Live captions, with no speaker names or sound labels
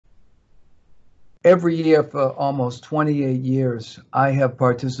Every year for almost 28 years, I have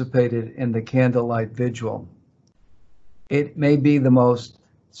participated in the Candlelight Vigil. It may be the most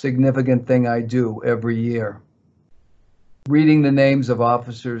significant thing I do every year. Reading the names of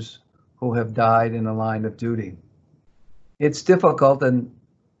officers who have died in the line of duty. It's difficult, and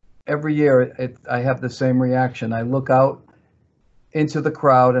every year I have the same reaction. I look out into the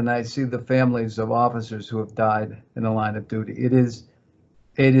crowd and I see the families of officers who have died in the line of duty. It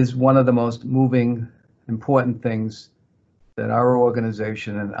is one of the most moving, important things that our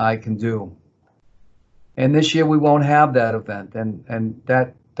organization and I can do. And this year we won't have that event, and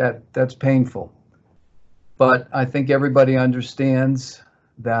that's painful. But I think everybody understands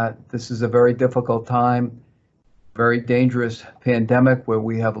that this is a very difficult time, very dangerous pandemic where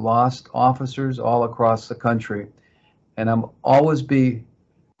we have lost officers all across the country. And I'm always be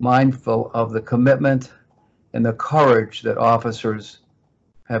mindful of the commitment and the courage that officers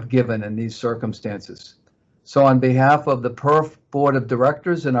have given in these circumstances. So on behalf of the PERF Board of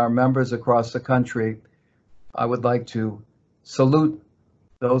Directors and our members across the country, I would like to salute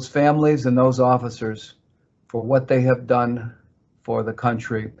those families and those officers for what they have done for the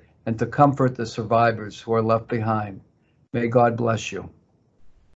country and to comfort the survivors who are left behind. May God bless you.